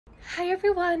Hi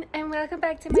everyone and welcome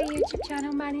back to my YouTube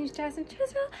channel. My name is Jasmine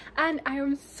Chiswell and I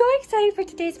am so excited for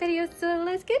today's video, so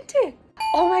let's get into it.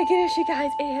 Oh my goodness you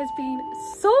guys, it has been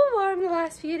so warm the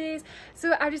last few days,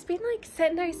 so I've just been like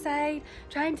sitting outside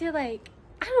trying to I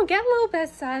don't know, get a little bit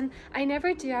of sun. I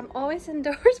never do, I'm always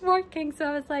indoors working, so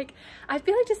I was like, I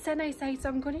feel like just sitting outside, so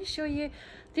I'm going to show you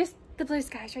just the blue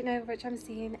skies right now, which I'm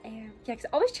seeing. Yeah, because it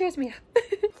always cheers me up.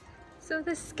 So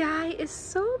the sky is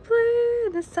so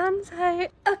blue, the sun's out.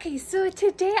 Okay, so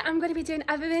today I'm going to be doing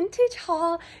a vintage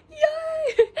haul.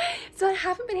 Yay! So I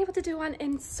haven't been able to do one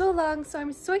in so long, so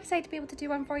I'm so excited to be able to do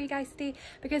one for you guys today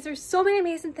because there's so many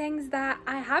amazing things that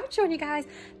I haven't shown you guys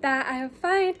that I have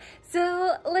found.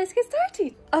 So let's get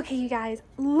started. Okay, you guys,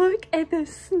 look at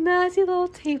this snazzy little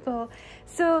table.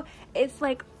 So it's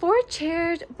like 4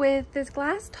 chairs with this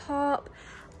glass top,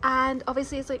 and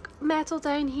obviously it's like metal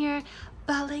down here.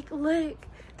 But like, look,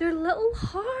 they're little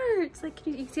hearts. Like,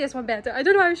 you can see this one better. I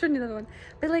don't know why I'm showing you the other one.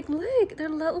 But like, look, they're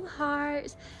little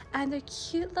hearts and they're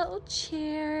cute little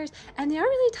chairs. And they are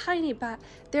really tiny, but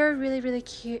they're really, really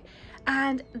cute.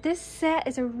 And this set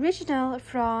is original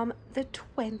from the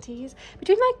 20s.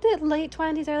 Between like the late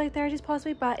 20s, early 30s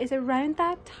possibly, but it's around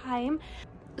that time.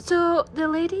 So the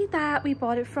lady that we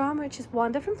bought it from, which is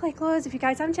Wanda from Play Clothes, if you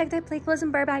guys haven't checked out Play Clothes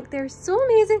in Burbank, they're so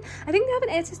amazing. I think they have an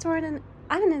Etsy store and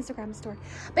an Instagram store.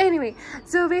 But anyway,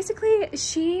 so basically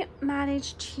she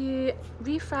managed to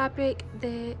refabric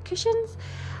the cushions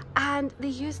and they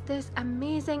used this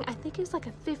amazing, I think it's like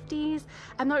a 50s,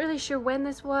 I'm not really sure when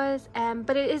this was,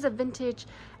 but it is a vintage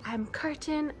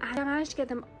curtain, and I managed to get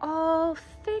them all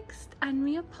fixed and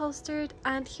reupholstered,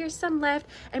 and here's some left,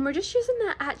 and we're just using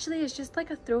that actually as just like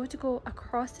a throw to go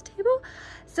across the table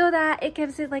so that it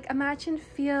gives it like a matching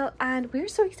feel, and we're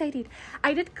so excited.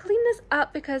 I did clean this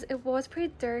up because it was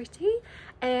pretty dirty,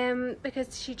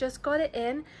 because she just got it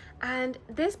in, and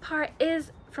this part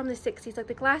is from the 60s, like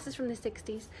the glass is from the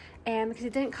 60s, because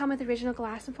it didn't come with original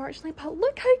glass unfortunately, but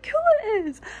look how cool it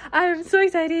is. I'm so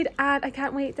excited and I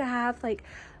can't wait to have like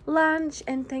lunch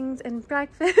and things and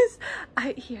breakfast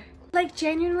out here. Like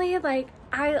genuinely, like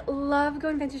I love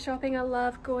going vintage shopping, I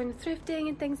love going thrifting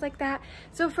and things like that.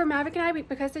 So for Maverick and I,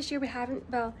 because this year we haven't,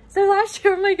 well, so last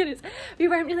year, oh my goodness, we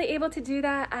weren't really able to do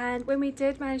that, and when we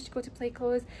did manage to go to Play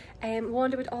Clothes,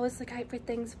 Wanda would always look out for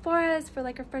things for us, for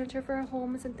like our furniture for our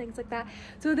homes and things like that.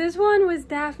 So this one was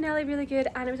definitely really good,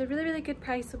 and it was a really, really good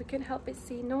price, so we couldn't help but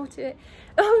say no to it.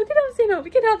 Oh, we couldn't help but say no, we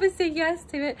couldn't help but say yes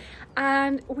to it.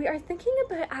 And we are thinking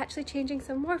about actually changing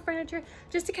some more furniture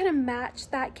just to kind of match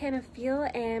that kind of feel,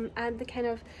 and the kind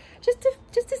of just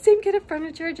the same kind of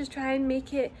furniture, just try and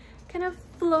make it kind of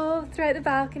flow throughout the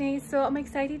balcony. So I'm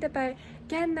excited about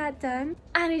getting that done.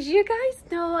 And as you guys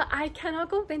know, I cannot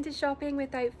go vintage shopping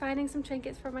without finding some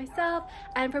trinkets for myself,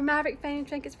 and for Maverick finding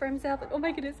trinkets for himself. And oh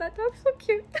my goodness, that dog's so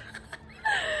cute.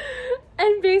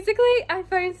 And basically I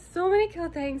found so many cool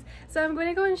things, so I'm going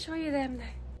to go and show you them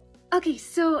now. Okay,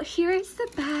 so here is the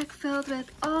bag filled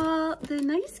with all the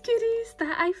nice goodies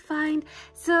that I find,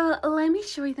 so let me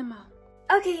show you them all.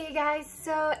 Okay you guys,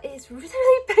 so it's really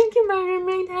pink in my room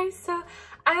right now, so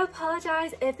I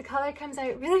apologize if the color comes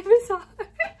out really bizarre. But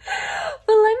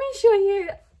let me show you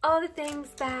all the things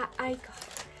that I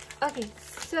got. Okay,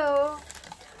 so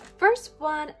first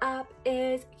one up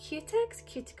is Cutex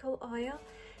cuticle oil.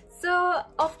 So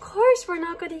of course we're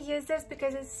not going to use this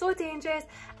because it's so dangerous,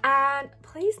 and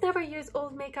please never use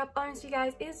old makeup, honestly you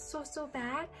guys, it's so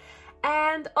bad.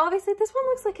 And obviously this one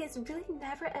looks like it's really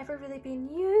never ever really been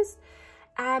used.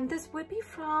 This would be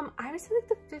from, I would say like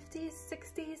the 50s,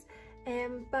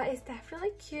 60s, but it's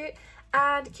definitely cute.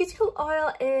 And cuticle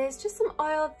oil is just some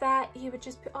oil that you would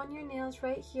just put on your nails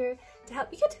right here to help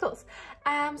your cuticles.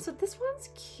 So this one's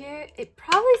cute. It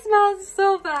probably smells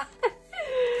so bad.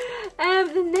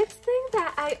 The next thing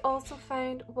that I also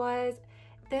found was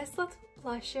this little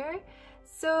blusher.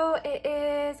 So it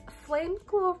is Flame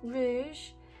Glow Rouge,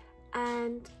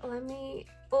 and let me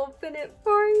open it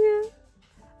for you.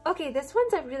 Okay, this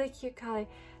one's a really cute color.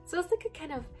 So it's like a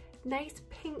kind of nice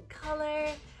pink color.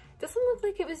 Doesn't look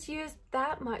like it was used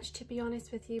that much, to be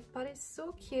honest with you, but it's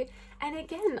so cute. And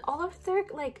again, all of their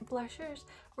like blushers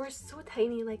were so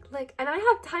tiny, like look, and I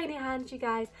have tiny hands you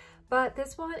guys, but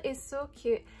this one is so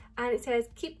cute, and it says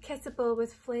keep kissable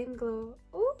with Flame Glow.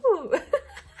 Ooh.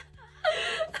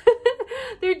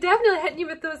 They're definitely hitting you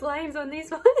with those lines on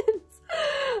these ones.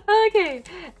 Okay,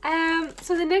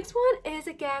 so the next one is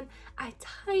again a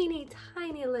tiny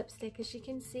lipstick, as you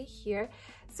can see here.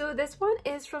 So this one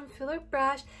is from Fuller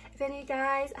Brush. If any of you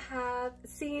guys have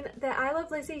seen the I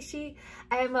Love Lucy, she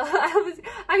I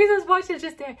was watching it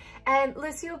just there, and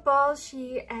Lucille Ball,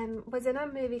 she was in a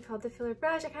movie called The Fuller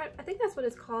Brush. I think that's what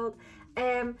it's called,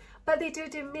 But they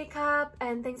do makeup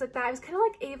and things like that. It was kind of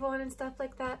like Avon and stuff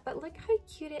like that, but look how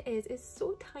cute it is. It's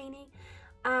so tiny,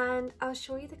 and I'll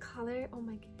show you the color. Oh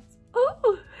my goodness.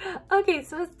 Oh, okay,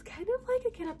 so it's kind of like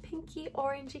a kind of pinky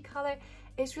orangey color.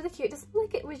 It's really cute. It doesn't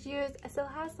look like it was used. It still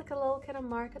has like a little kind of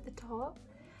mark at the top,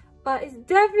 but it's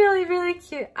definitely really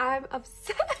cute. I'm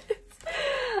obsessed.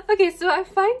 Okay, so I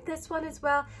found this one as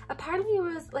well. Apparently it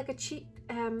was like a cheap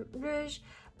rouge,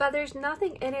 but there's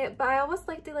nothing in it. But I always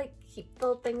like to like keep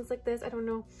little things like this. I don't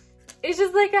know, it's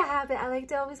just like a habit. I like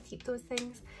to always keep those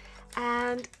things.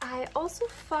 And I also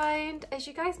found, as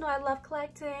you guys know, I love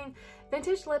collecting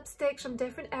vintage lipsticks from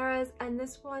different eras, and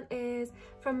this one is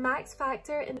from Max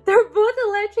Factor, and they're both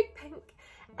electric pink,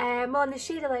 well, in the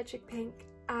shade electric pink.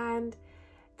 And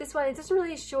this one, it doesn't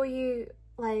really show you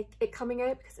like it coming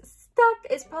out because it's stuck.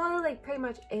 It's probably like pretty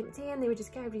much empty, and they would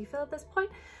just get a refill at this point.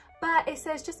 But it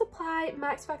says just apply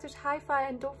Max Factor's Hi-Fi,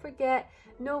 and don't forget,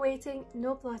 no waiting,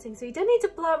 no blotting. So you don't need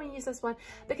to blot when you use this one,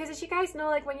 because as you guys know,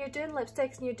 like when you're doing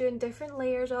lipsticks and you're doing different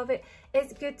layers of it,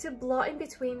 it's good to blot in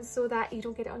between so that you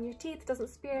don't get it on your teeth, it doesn't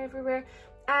smear everywhere,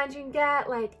 and you can get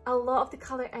like a lot of the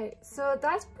colour out. So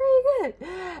that's pretty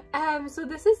good. So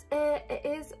this is it. It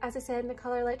is, as I said, in the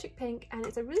colour electric pink, and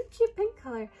it's a really cute pink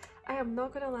colour. I am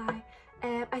not gonna lie.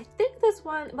 I think this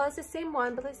one, well, it's the same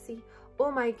one, but let's see. Oh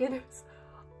my goodness.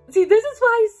 See, this is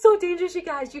why it's so dangerous, you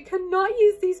guys. You cannot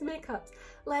use these makeups.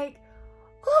 Like,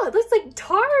 oh, it looks like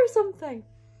tar or something.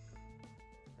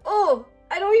 Oh,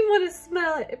 I don't even want to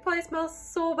smell it. It probably smells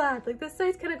so bad. Like, this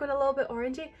side's kind of going a little bit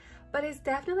orangey, but it's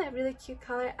definitely a really cute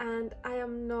color, and I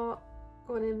am not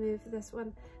going to move this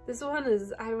one. This one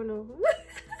is, I don't know.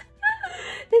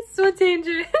 It's so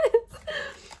dangerous.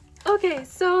 Okay,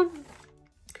 so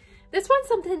this one's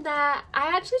something that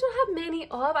I actually don't have many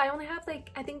of. I only have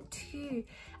like, I think 2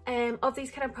 of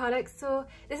these kind of products. So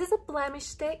this is a blemish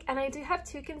stick, and I do have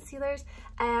 2 concealers.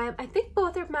 I think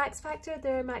both are Max Factor.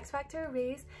 They're Max Factor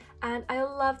Rays, and I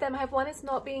love them. I have one that's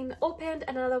not been opened,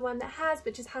 and another one that has,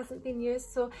 but just hasn't been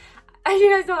used. So as you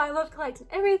guys know, I love collecting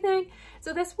everything.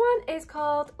 So this one is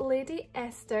called Lady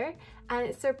Esther, and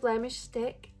it's their blemish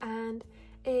stick, and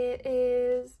it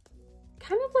is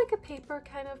kind of like a paper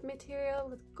kind of material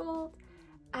with gold,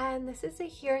 and this is it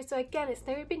here. So again, it's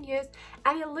never been used,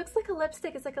 and it looks like a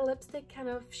lipstick. It's like a lipstick kind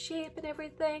of shape and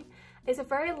everything. It's a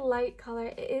very light color.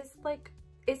 It is like,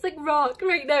 it's like rock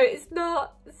right now. It's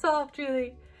not soft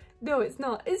really. No, it's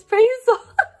not. It's pretty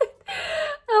soft.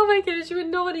 Oh my goodness, you would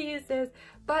not want to use this.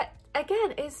 But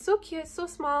again, it's so cute, so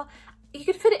small. You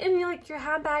could fit it in like your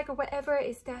handbag or whatever.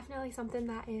 It's definitely something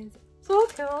that is so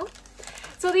cool.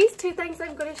 So these 2 things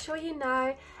I'm going to show you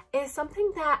now is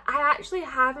something that I actually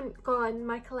haven't got in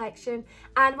my collection,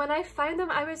 and when I found them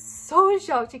I was so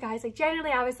shocked, you guys. Like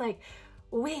genuinely, I was like,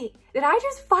 wait, did I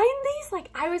just find these? Like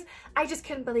I just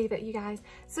couldn't believe it, you guys.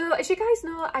 So as you guys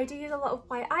know, I do use a lot of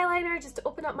white eyeliner just to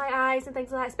open up my eyes and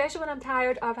things like that, especially when I'm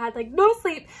tired or I've had like no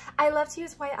sleep. I love to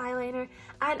use white eyeliner,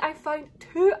 and I found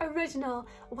 2 original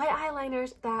white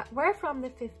eyeliners that were from the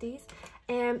 50s.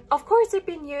 Of course they've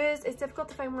been used. It's difficult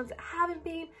to find ones that haven't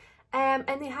been.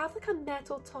 And they have like a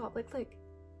metal top. Like look,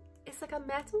 it's like a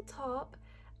metal top,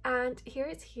 and here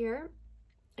it's here,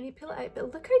 and you peel it out,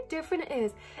 but look how different it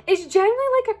is. It's generally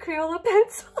like a Crayola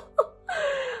pencil,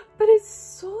 but it's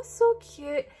so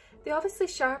cute. They obviously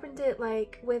sharpened it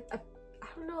like with a, I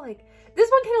don't know, like this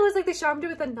one kind of looks like they sharpened it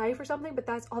with a knife or something, but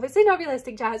that's obviously not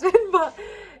realistic, Jasmine. But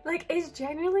like, it's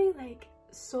genuinely like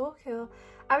so cool.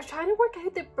 I was trying to work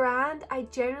out the brand. I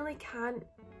generally can't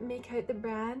make out the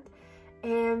brand,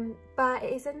 but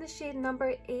it is in the shade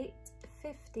number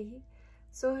 850,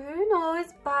 so who knows,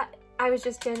 but I was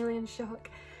just genuinely in shock.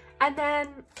 And then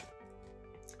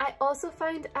I also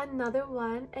found another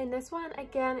one, and this one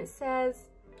again, it says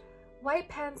white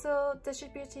pencil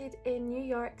distributed in New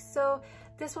York. So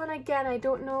this one again, I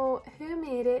don't know who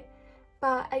made it,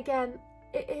 but again,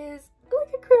 it is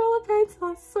like a Crayola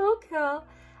pencil. So cool.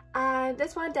 And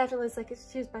this one definitely looks like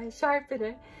it's used by a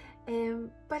sharpener.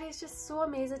 But it's just so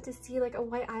amazing to see like a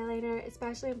white eyeliner,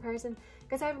 especially in person,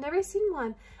 because I've never seen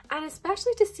one, and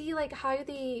especially to see like how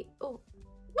the oh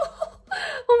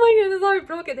my goodness, I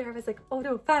broke it there. I was like, oh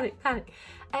no, panic.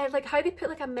 And like how they put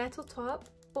like a metal top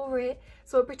over it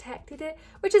so it protected it,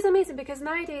 which is amazing, because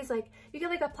nowadays like you get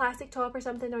like a plastic top or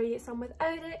something, or you get some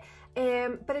without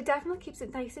it, but it definitely keeps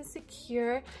it nice and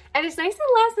secure, and it's nice and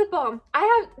lasts the bomb.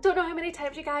 I don't know how many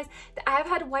times, you guys, that I've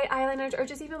had white eyeliners or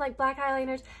just even like black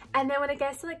eyeliners, and then when it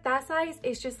gets to like that size,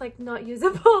 it's just like not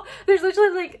usable. There's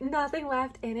literally like nothing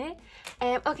left in it.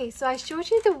 Okay, so I showed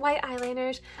you the white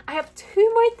eyeliners. I have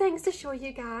 2 more things to show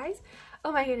you guys.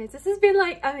 Oh my goodness, this has been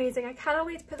like amazing. I cannot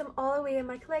wait to put them all away in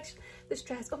my collection. This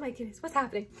dress, oh my goodness, what's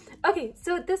happening? Okay,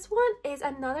 so this one is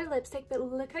another lipstick, but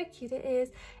look how cute it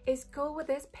is. It's Go With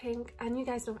This Pink, and you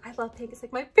guys know I love pink. It's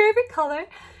like my favorite color.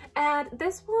 And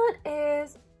this one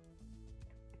is,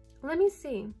 let me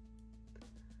see.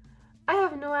 I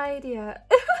have no idea.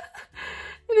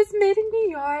 It was made in New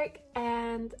York,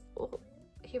 and oh,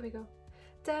 here we go.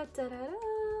 Da, da, da, da.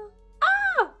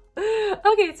 Ah!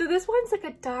 Okay, so this one's like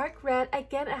a dark red.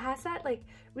 Again, it has that like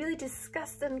really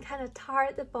disgusting kind of tar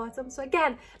at the bottom. So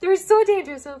again, they're so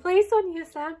dangerous, so please don't use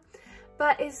them.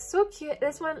 But it's so cute.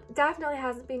 This one definitely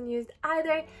hasn't been used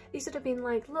either. These would have been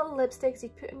like little lipsticks you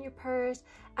put in your purse,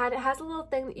 and it has a little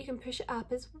thing that you can push it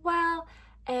up as well.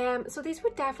 So these were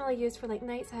definitely used for like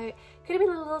nights out. Could have been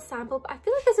a little sample, but I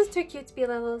feel like this is too cute to be a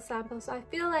little sample. So I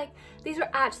feel like these were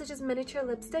actually just miniature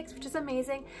lipsticks, which is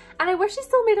amazing. And I wish they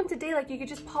still made them today. Like you could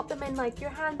just pop them in like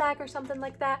your handbag or something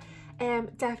like that.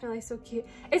 Definitely so cute.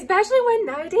 Especially when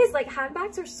nowadays like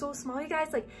handbags are so small, you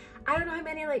guys. Like I don't know how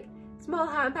many like small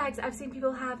handbags I've seen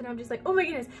people have, and I'm just like, oh my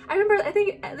goodness. I remember, I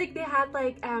think like they had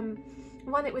like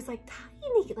one that was like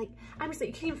tiny, like I'm just like,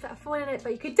 you can't even fit a phone in it,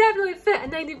 but you could definitely fit a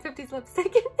 1950s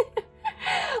lipstick in it.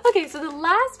 Okay, so the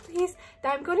last piece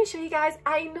that I'm going to show you guys,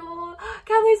 I know,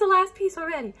 can't believe it's the last piece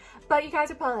already, but you guys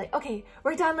are probably like, okay,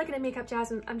 we're done looking at makeup,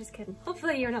 Jasmine. I'm just kidding,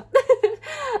 hopefully you're not.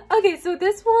 Okay, so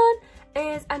this one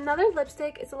is another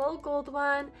lipstick. It's a little gold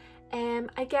one.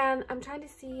 Again, I'm trying to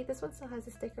see, this one still has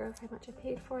a sticker of how much I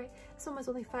paid for it. This one was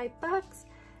only $5.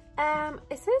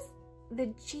 It says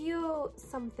the Geo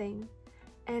something,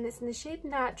 and it's in the shade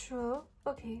Natural.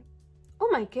 Okay. Oh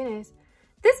my goodness.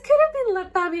 This could have been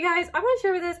lip balm, you guys. I'm not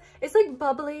sure what this. It's like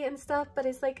bubbly and stuff, but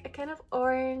it's like a kind of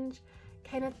orange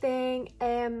kind of thing.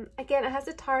 Again, it has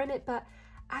a tar in it, but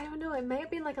I don't know. It might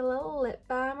have been like a little lip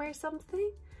balm or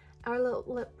something, or a little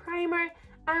lip primer.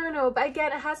 I don't know, but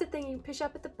again, it has a thing you push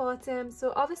up at the bottom,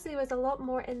 so obviously there's a lot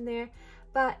more in there,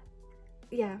 but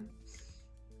yeah,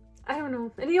 I don't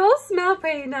know. And they all smell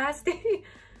pretty nasty.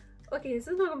 Okay, this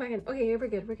is not going back in. Okay, we're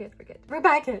good, we're good, we're good. We're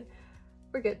back in.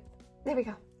 We're good. There we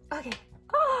go. Okay.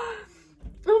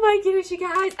 Oh my goodness, you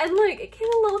guys. And look, it came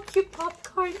a little cute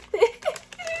popcorn thing.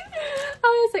 I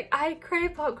was like, I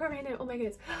crave popcorn right now. Oh my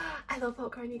goodness. I love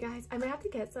popcorn, you guys. I might have to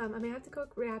get some. I might have to go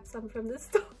grab some from the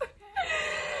store.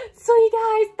 So you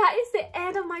guys, that is the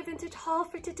end of my vintage haul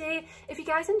for today. If you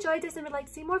guys enjoyed this and would like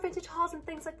to see more vintage hauls and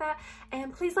things like that,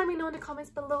 please let me know in the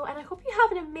comments below. And I hope you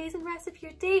have an amazing rest of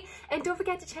your day. And don't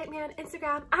forget to check me out on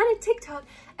Instagram and on TikTok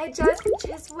at Jasmine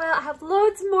Chiswell. I have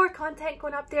loads more content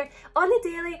going up there on the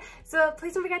daily, so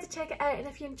please don't forget to check it out. And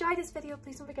if you enjoyed this video,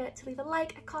 please don't forget to leave a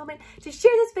like, a comment, to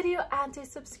share this video, and to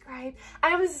subscribe. I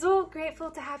am so grateful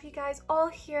to have you guys all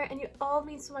here, and you all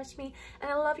mean so much to me,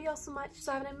 and I love you all so much.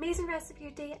 So have an amazing rest of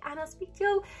your day, and I'll speak to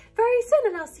you very soon,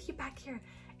 and I'll see you back here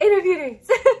in a few days.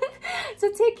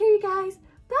 So take care, you guys.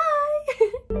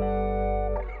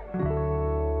 Bye.